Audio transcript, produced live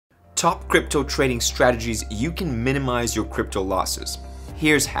Top crypto trading strategies you can minimize your crypto losses.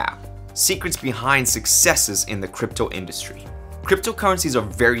 Here's how. Secrets behind successes in the crypto industry. Cryptocurrencies are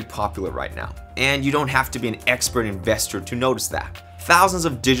very popular right now, and you don't have to be an expert investor to notice that. Thousands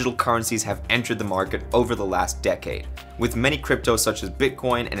of digital currencies have entered the market over the last decade, with many cryptos such as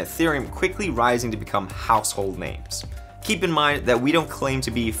Bitcoin and Ethereum quickly rising to become household names. Keep in mind that we don't claim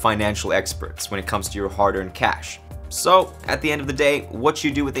to be financial experts when it comes to your hard-earned cash. So, at the end of the day, what you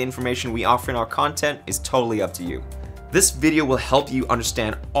do with the information we offer in our content is totally up to you. This video will help you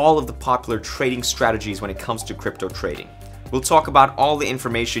understand all of the popular trading strategies when it comes to crypto trading. We'll talk about all the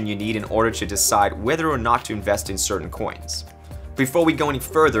information you need in order to decide whether or not to invest in certain coins. Before we go any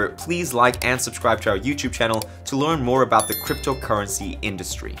further, please like and subscribe to our YouTube channel to learn more about the cryptocurrency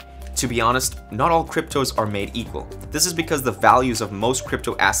industry. To be honest, not all cryptos are made equal. This is because the values of most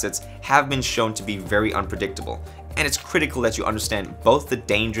crypto assets have been shown to be very unpredictable, and it's critical that you understand both the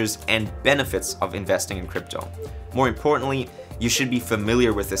dangers and benefits of investing in crypto. More importantly, you should be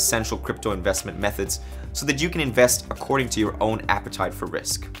familiar with essential crypto investment methods so that you can invest according to your own appetite for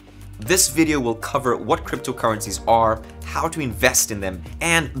risk. This video will cover what cryptocurrencies are, how to invest in them,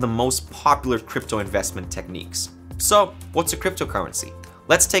 and the most popular crypto investment techniques. So, what's a cryptocurrency?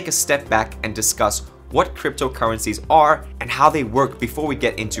 Let's take a step back and discuss what cryptocurrencies are and how they work before we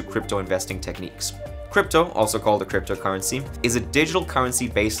get into crypto investing techniques. Crypto, also called a cryptocurrency, is a digital currency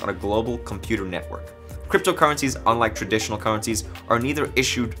based on a global computer network. Cryptocurrencies, unlike traditional currencies, are neither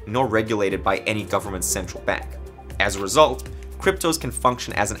issued nor regulated by any government central bank. As a result, cryptos can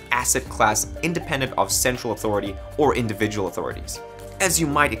function as an asset class independent of central authority or individual authorities. As you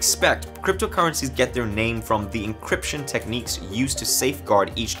might expect, cryptocurrencies get their name from the encryption techniques used to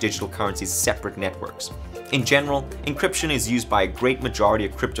safeguard each digital currency's separate networks. In general, encryption is used by a great majority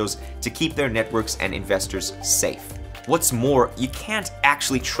of cryptos to keep their networks and investors safe. What's more, you can't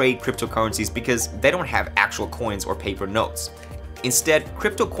actually trade cryptocurrencies because they don't have actual coins or paper notes. Instead,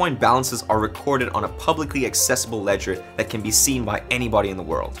 crypto coin balances are recorded on a publicly accessible ledger that can be seen by anybody in the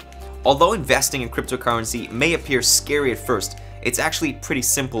world. Although investing in cryptocurrency may appear scary at first, it's actually pretty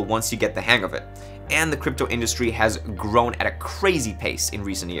simple once you get the hang of it, and the crypto industry has grown at a crazy pace in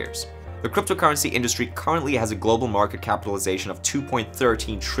recent years. The cryptocurrency industry currently has a global market capitalization of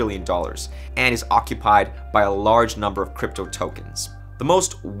 $2.13 trillion and is occupied by a large number of crypto tokens. The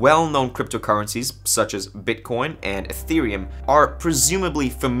most well-known cryptocurrencies, such as Bitcoin and Ethereum, are presumably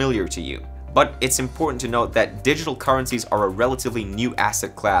familiar to you. But it's important to note that digital currencies are a relatively new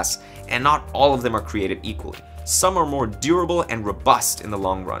asset class, and not all of them are created equally. Some are more durable and robust in the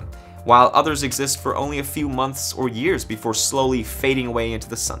long run, while others exist for only a few months or years before slowly fading away into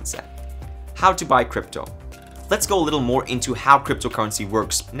the sunset. How to buy crypto. Let's go a little more into how cryptocurrency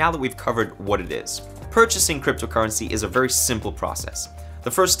works now that we've covered what it is. Purchasing cryptocurrency is a very simple process.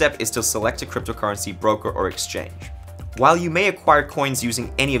 The first step is to select a cryptocurrency broker or exchange. While you may acquire coins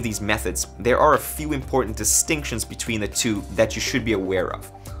using any of these methods, there are a few important distinctions between the two that you should be aware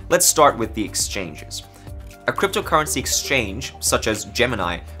of. Let's start with the exchanges. A cryptocurrency exchange, such as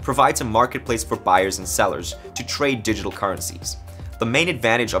Gemini, provides a marketplace for buyers and sellers to trade digital currencies. The main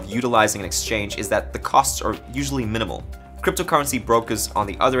advantage of utilizing an exchange is that the costs are usually minimal. Cryptocurrency brokers, on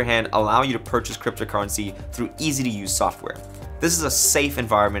the other hand, allow you to purchase cryptocurrency through easy-to-use software. This is a safe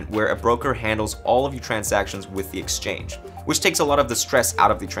environment where a broker handles all of your transactions with the exchange, which takes a lot of the stress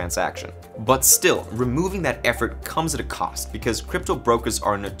out of the transaction. But still, removing that effort comes at a cost because crypto brokers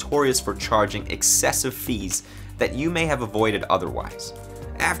are notorious for charging excessive fees that you may have avoided otherwise.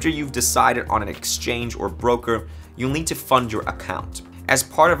 After you've decided on an exchange or broker, you'll need to fund your account. As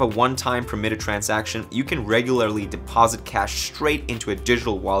part of a one-time permitted transaction, you can regularly deposit cash straight into a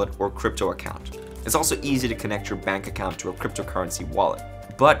digital wallet or crypto account. It's also easy to connect your bank account to a cryptocurrency wallet.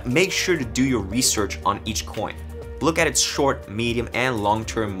 But make sure to do your research on each coin. Look at its short, medium, and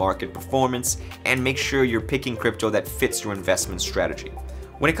long-term market performance, and make sure you're picking crypto that fits your investment strategy.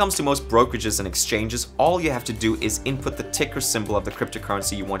 When it comes to most brokerages and exchanges, all you have to do is input the ticker symbol of the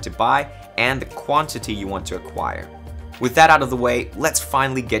cryptocurrency you want to buy and the quantity you want to acquire. With that out of the way, let's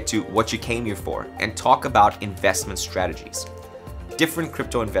finally get to what you came here for and talk about investment strategies. Different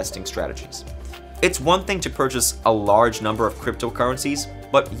crypto investing strategies. It's one thing to purchase a large number of cryptocurrencies,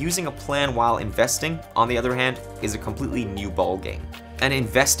 but using a plan while investing, on the other hand, is a completely new ballgame. An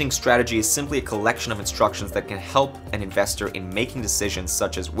investing strategy is simply a collection of instructions that can help an investor in making decisions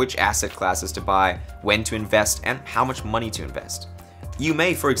such as which asset classes to buy, when to invest, and how much money to invest. You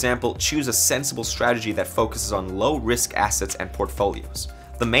may, for example, choose a sensible strategy that focuses on low-risk assets and portfolios.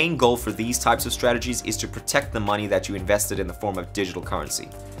 The main goal for these types of strategies is to protect the money that you invested in the form of digital currency.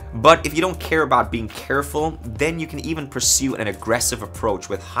 But if you don't care about being careful, then you can even pursue an aggressive approach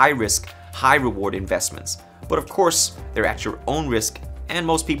with high risk, high reward investments. But of course, they're at your own risk, and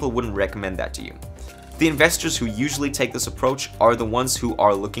most people wouldn't recommend that to you. The investors who usually take this approach are the ones who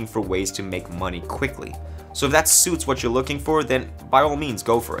are looking for ways to make money quickly. So if that suits what you're looking for, then by all means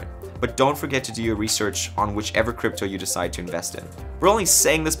go for it. But don't forget to do your research on whichever crypto you decide to invest in. We're only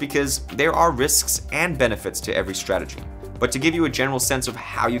saying this because there are risks and benefits to every strategy. But to give you a general sense of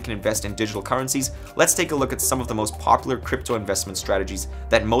how you can invest in digital currencies, let's take a look at some of the most popular crypto investment strategies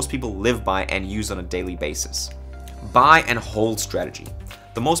that most people live by and use on a daily basis. Buy and hold strategy.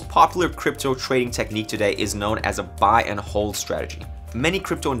 The most popular crypto trading technique today is known as a buy and hold strategy. Many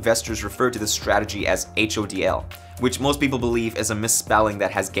crypto investors refer to this strategy as HODL, which most people believe is a misspelling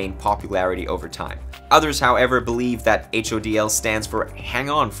that has gained popularity over time. Others, however, believe that HODL stands for hang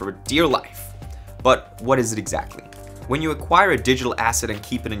on for dear life. But what is it exactly? When you acquire a digital asset and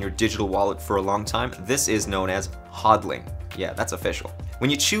keep it in your digital wallet for a long time, this is known as hodling. Yeah, that's official. When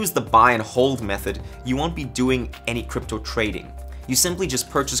you choose the buy and hold method, you won't be doing any crypto trading. You simply just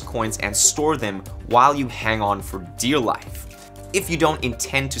purchase coins and store them while you hang on for dear life. If you don't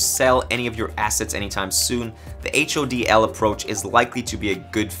intend to sell any of your assets anytime soon, the HODL approach is likely to be a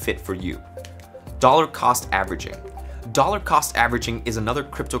good fit for you. Dollar cost averaging. Dollar cost averaging is another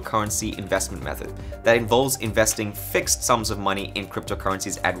cryptocurrency investment method that involves investing fixed sums of money in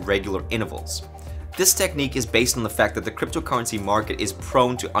cryptocurrencies at regular intervals. This technique is based on the fact that the cryptocurrency market is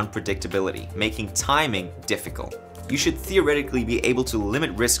prone to unpredictability, making timing difficult. You should theoretically be able to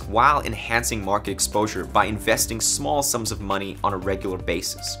limit risk while enhancing market exposure by investing small sums of money on a regular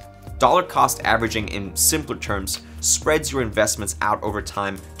basis. Dollar cost averaging, in simpler terms, spreads your investments out over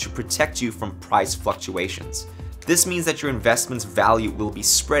time to protect you from price fluctuations. This means that your investment's value will be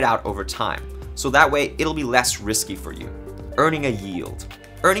spread out over time, so that way it'll be less risky for you. Earning a yield.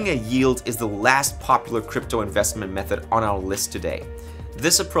 Earning a yield is the last popular crypto investment method on our list today.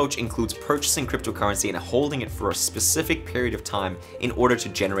 This approach includes purchasing cryptocurrency and holding it for a specific period of time in order to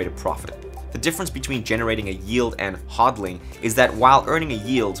generate a profit. The difference between generating a yield and hodling is that while earning a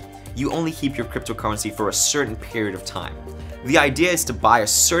yield, you only keep your cryptocurrency for a certain period of time. The idea is to buy a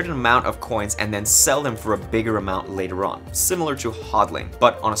certain amount of coins and then sell them for a bigger amount later on, similar to hodling,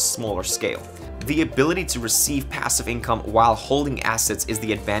 but on a smaller scale. The ability to receive passive income while holding assets is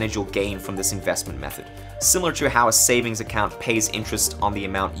the advantage you'll gain from this investment method, similar to how a savings account pays interest on the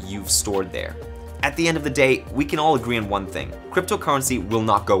amount you've stored there. At the end of the day, we can all agree on one thing: cryptocurrency will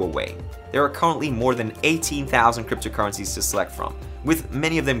not go away. There are currently more than 18,000 cryptocurrencies to select from, with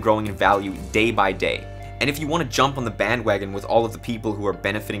many of them growing in value day by day. And if you want to jump on the bandwagon with all of the people who are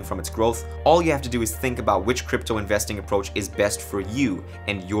benefiting from its growth, all you have to do is think about which crypto investing approach is best for you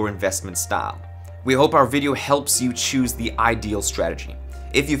and your investment style. We hope our video helps you choose the ideal strategy.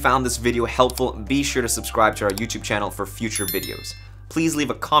 If you found this video helpful, be sure to subscribe to our YouTube channel for future videos. Please leave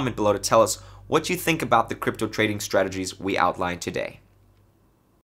a comment below to tell us what you think about the crypto trading strategies we outlined today.